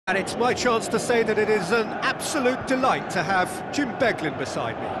And it's my chance to say that it is an absolute delight to have Jim Beglin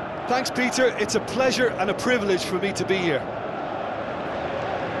beside me. Thanks, Peter. It's a pleasure and a privilege for me to be here.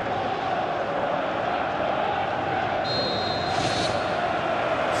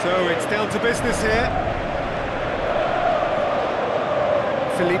 So it's down to business here.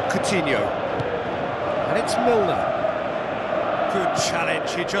 Philippe Coutinho. And it's Milner. Good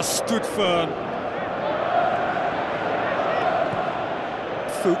challenge, he just stood firm.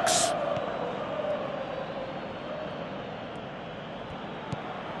 Fuchs.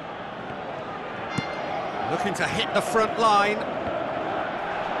 Looking to hit the front line.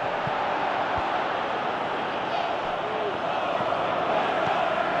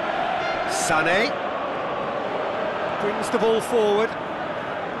 Sané brings the ball forward.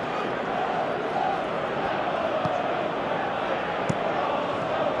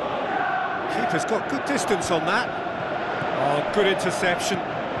 Keeper's got good distance on that. Oh, good interception.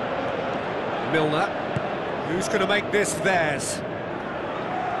 Milner, who's going to make this theirs?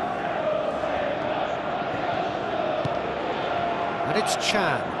 And it's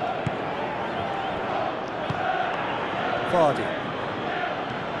Chan. Vardy.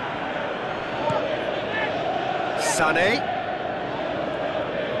 Sané.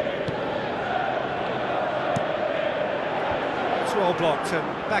 It's well blocked and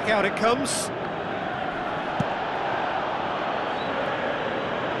back out it comes.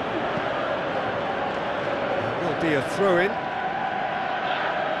 It will be a throw-in.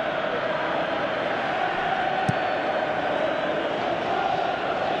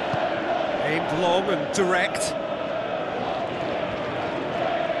 Aimed long and direct.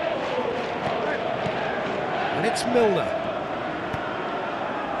 And it's Milner.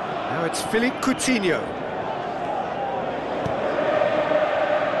 Now it's Philippe Coutinho.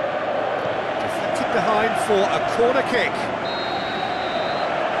 Deflected behind for a corner kick.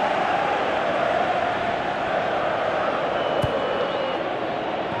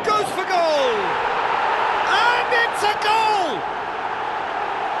 Goes for goal! And it's a goal!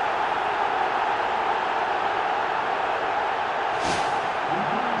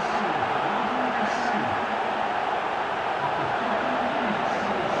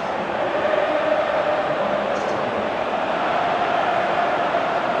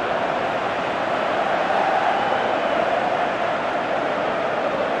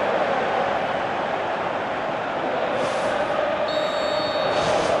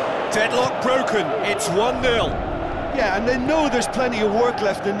 Deadlock broken, it's 1-0. Yeah, and they know there's plenty of work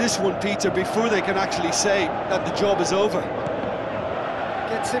left in this one, Peter, before they can actually say that the job is over.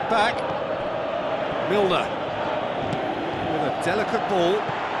 Gets it back. Milner. With a delicate ball.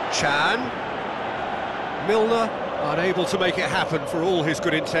 Chan. Milner unable to make it happen for all his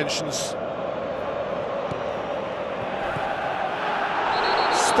good intentions.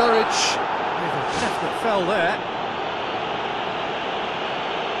 Sturridge with a definite foul there.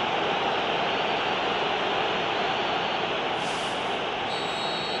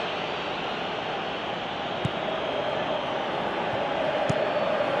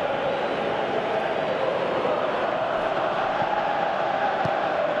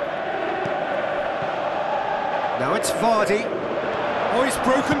 Now it's Vardy. Oh, he's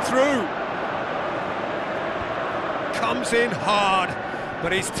broken through. Comes in hard,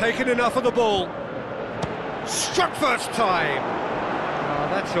 but he's taken enough of the ball. Struck first time. Oh,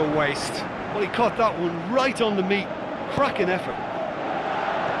 that's a waste. Well, he caught that one right on the meat. Cracking effort.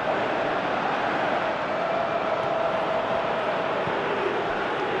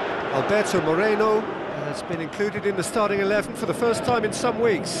 Alberto Moreno has been included in the starting 11 for the first time in some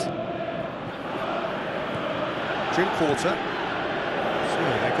weeks. Drill quarter. So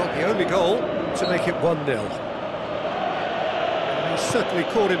they got the only goal to make it 1-0. He certainly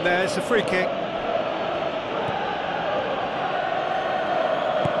caught him there, it's a free kick.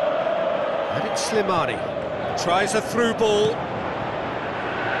 And it's Slimani. Tries a through ball.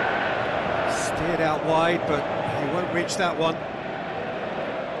 Steered out wide, but he won't reach that one.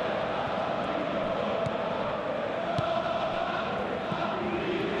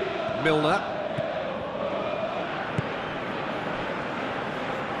 Milner.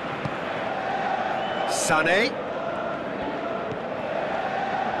 Sané.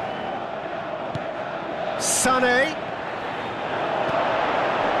 Sané.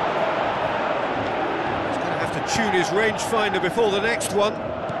 He's going to have to tune his rangefinder before the next one.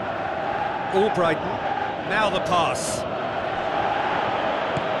 Albrighton. Now the pass.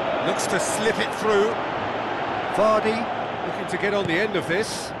 Looks to slip it through. Vardy looking to get on the end of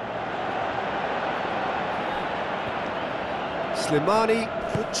this. Slimani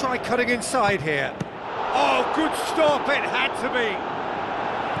could try cutting inside here. Oh, good stop, it had to be.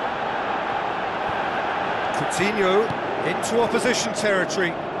 Coutinho into opposition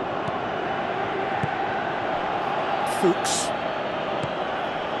territory. Fuchs.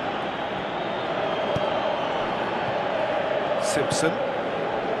 Simpson.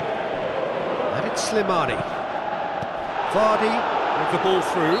 And it's Slimani. Vardy with the ball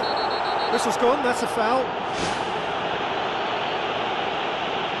through. Whistle's gone, that's a foul.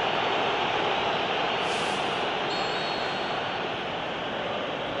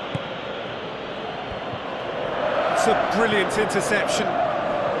 It's a brilliant interception.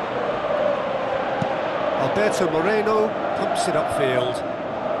 Alberto Moreno pumps it upfield.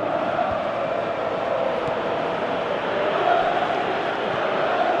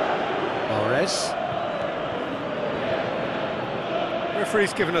 Mahrez.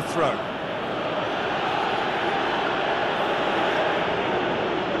 Referee's given a throw.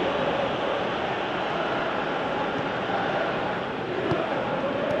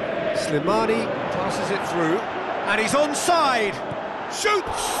 Slimani passes it through, and he's onside!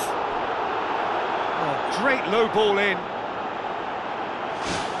 Shoots! Oh, great low ball in.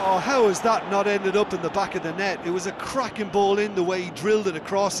 Oh, how has that not ended up in the back of the net? It was a cracking ball in, the way he drilled it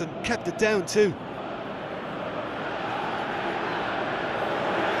across and kept it down too.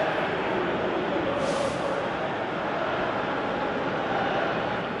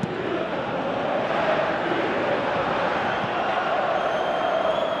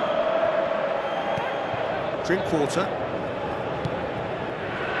 Drinkwater.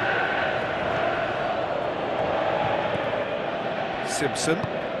 Simpson.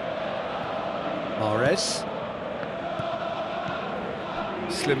 Mahrez.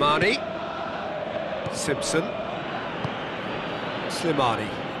 Slimani. Simpson. Slimani.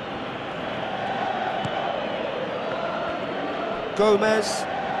 Gomez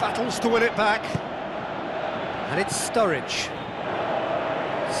battles to win it back. And it's Sturridge.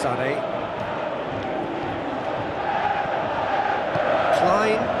 Sané.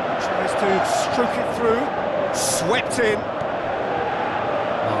 Klein tries to stroke it through, swept in.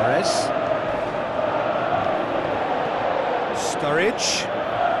 Mahrez. Sturridge.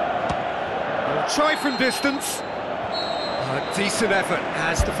 Will try from distance. A decent effort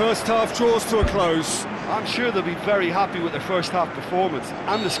as the first half draws to a close. I'm sure they'll be very happy with their first half performance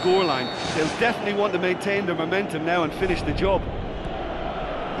and the scoreline. They'll definitely want to maintain their momentum now and finish the job.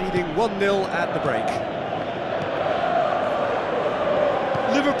 Leading 1-0 at the break.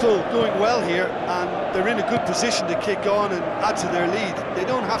 Liverpool going well here, and they're in a good position to kick on and add to their lead. They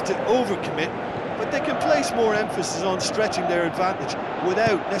don't have to overcommit, but they can place more emphasis on stretching their advantage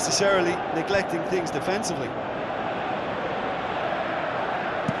without necessarily neglecting things defensively.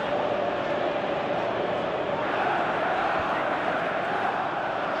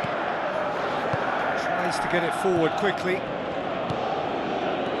 Tries to get it forward quickly.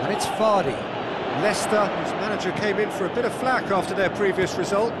 And it's Vardy. Leicester, whose manager came in for a bit of flack after their previous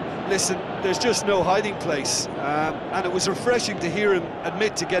result. Listen, there's just no hiding place, and it was refreshing to hear him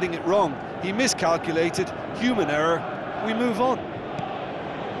admit to getting it wrong. He miscalculated, human error, we move on.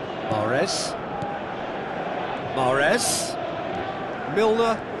 Mahrez. Mahrez.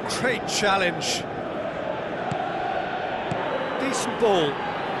 Milner, great challenge. Decent ball.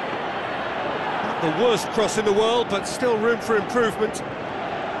 Not the worst cross in the world, but still room for improvement.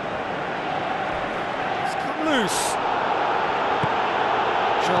 Loose.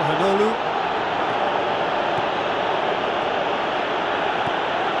 Calhanoglu.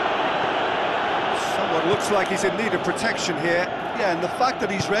 Someone looks like he's in need of protection here. Yeah, and the fact that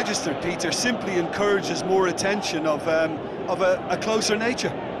he's registered, Peter, simply encourages more attention of a closer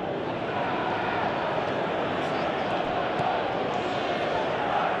nature.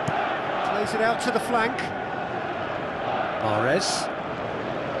 Plays it out to the flank. Mahrez.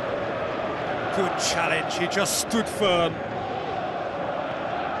 Good challenge, he just stood firm.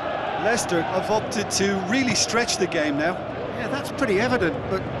 Leicester have opted to really stretch the game now. Yeah, that's pretty evident,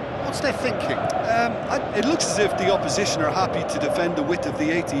 but what's their thinking? It looks as if the opposition are happy to defend the width of the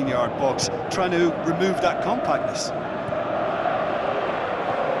 18-yard box, trying to remove that compactness.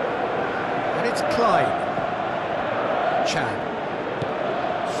 And it's Klein. Chan.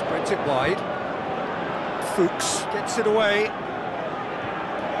 Spreads it wide. Fuchs gets it away.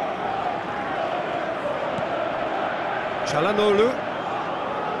 Calhanoglu.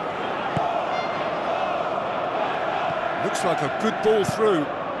 Looks like a good ball through.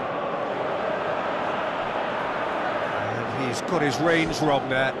 And he's got his range wrong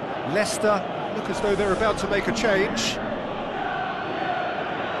there. Leicester look as though they're about to make a change.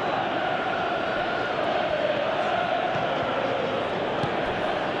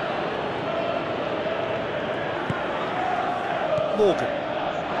 Morgan.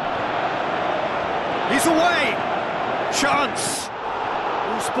 He's away! Chance!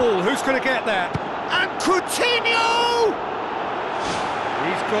 Loose ball, who's going to get there? And Coutinho!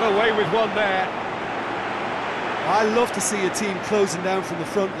 He's got away with one there. I love to see a team closing down from the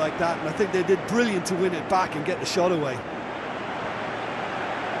front like that, and I think they did brilliant to win it back and get the shot away.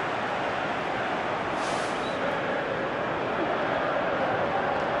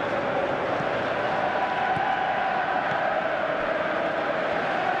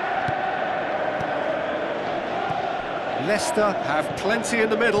 Leicester have plenty in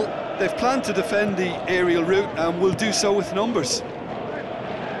the middle. They've planned to defend the aerial route and will do so with numbers.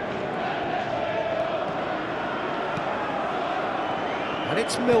 And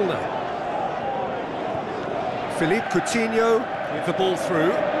it's Milner. Philippe Coutinho with the ball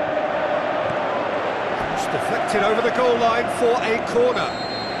through. It's deflected over the goal line for a corner.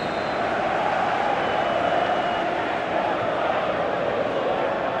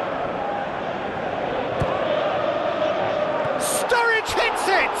 Hits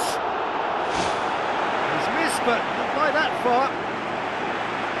it! He's missed, but not by that far.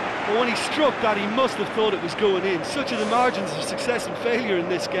 But when he struck that, he must have thought it was going in. Such are the margins of success and failure in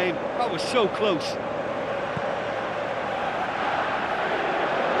this game. That was so close.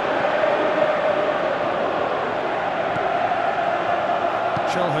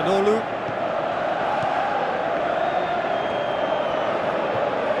 Çalhanoğlu.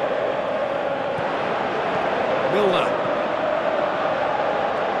 Milner.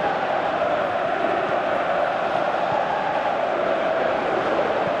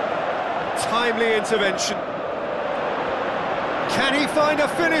 Timely intervention. Can he find a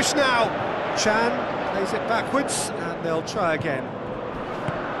finish now? Chan plays it backwards and they'll try again.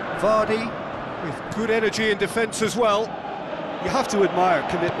 Vardy with good energy in defence as well. You have to admire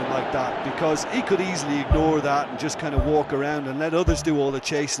commitment like that, because he could easily ignore that and just kind of walk around and let others do all the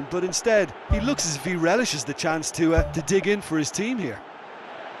chasing, but instead he looks as if he relishes the chance to dig in for his team here.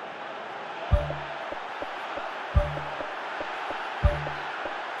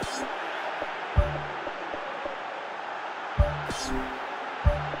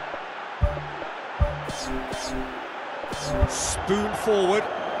 Spoon forward.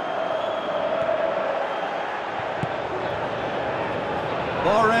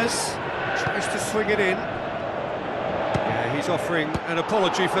 Mahrez tries to swing it in. Yeah, he's offering an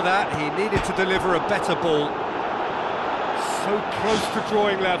apology for that. He needed to deliver a better ball. So close to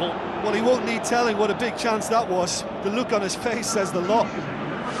drawing level. Well, he won't need telling what a big chance that was. The look on his face says the lot.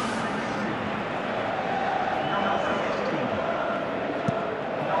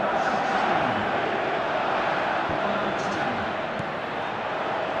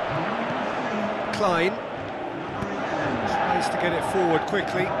 Klein tries to get it forward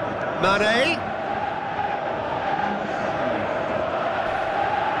quickly. Mane.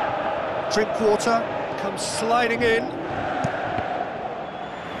 Drinkwater comes sliding in.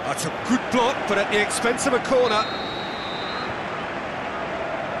 That's a good block, but at the expense of a corner.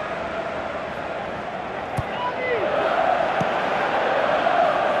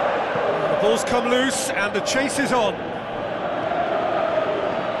 The ball's come loose and the chase is on.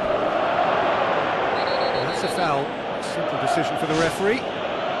 A foul. Simple decision for the referee.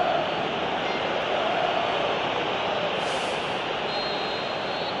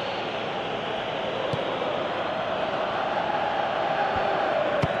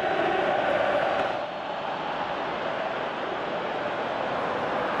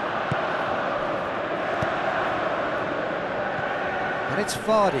 And it's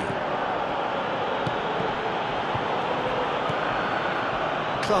Vardy.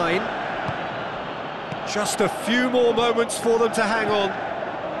 Klein. Just a few more moments for them to hang on.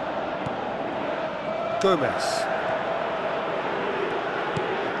 Gomez.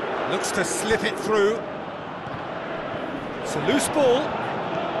 Looks to slip it through. It's a loose ball.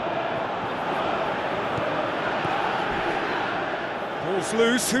 Ball's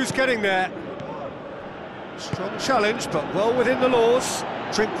loose, who's getting there? Strong challenge, but well within the laws.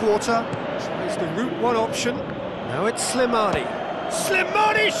 Drinkwater tries the route one option. Now it's Slimani.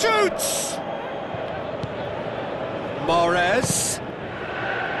 Slimani shoots! Mahrez.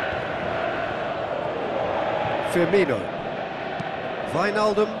 Firmino.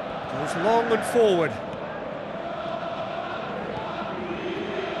 Wijnaldum goes long and forward.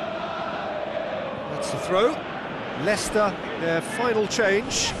 That's the throw. Leicester, their final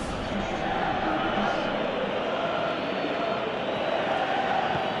change.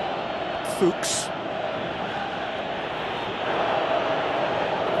 Fuchs.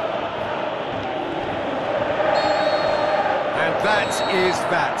 That is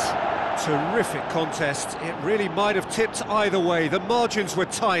that. Terrific contest. It really might have tipped either way. The margins were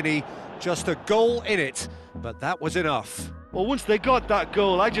tiny, Just a goal in it, but that was enough. Well, once they got that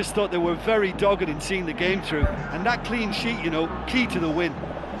goal, I just thought they were very dogged in seeing the game through. And that clean sheet, you know, key to the win.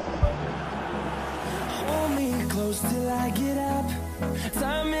 Hold me close till I get up.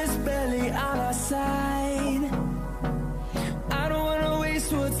 Time is barely on our side. I don't wanna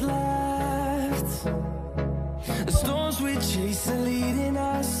waste what's left. The storms we chase are leading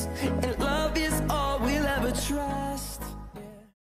us, and love is all we'll ever try.